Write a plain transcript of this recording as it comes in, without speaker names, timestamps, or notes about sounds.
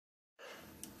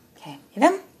Okay,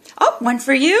 get him. Oh, one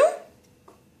for you.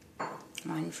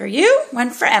 One for you. One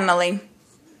for Emily.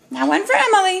 Now one for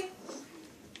Emily.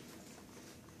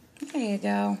 There you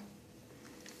go.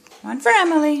 One for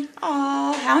Emily.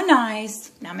 Oh, how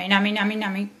nice. Nummy, nummy, nummy,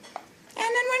 nummy. And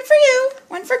then one for you.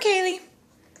 One for Kaylee.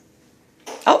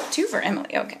 Oh, two for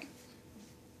Emily. Okay.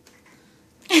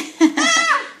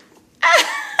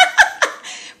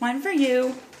 One for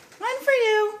you. One for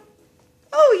you.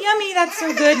 Oh, yummy. That's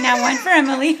so good. Now one for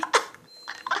Emily. Isn't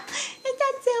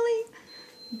that silly?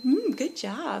 Good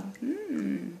job.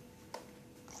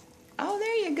 Oh,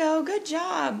 there you go. Good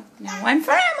job. Now one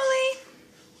for Emily.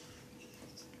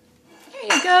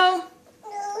 There you go.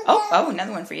 Oh,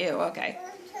 another one for you. Okay.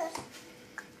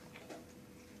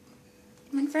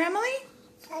 One for Emily?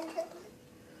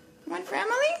 One for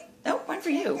Emily? Oh, one for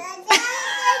you.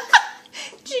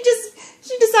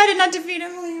 She decided not to feed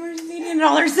Emily. We're just eating it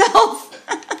all herself.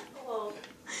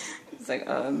 It's like,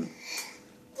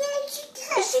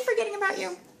 is she forgetting about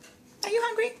you? Are you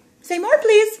hungry? Say more,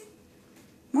 please.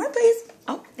 More, please.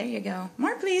 Oh, there you go.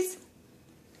 More, please.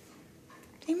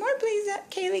 Say more, please,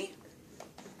 Kaylee.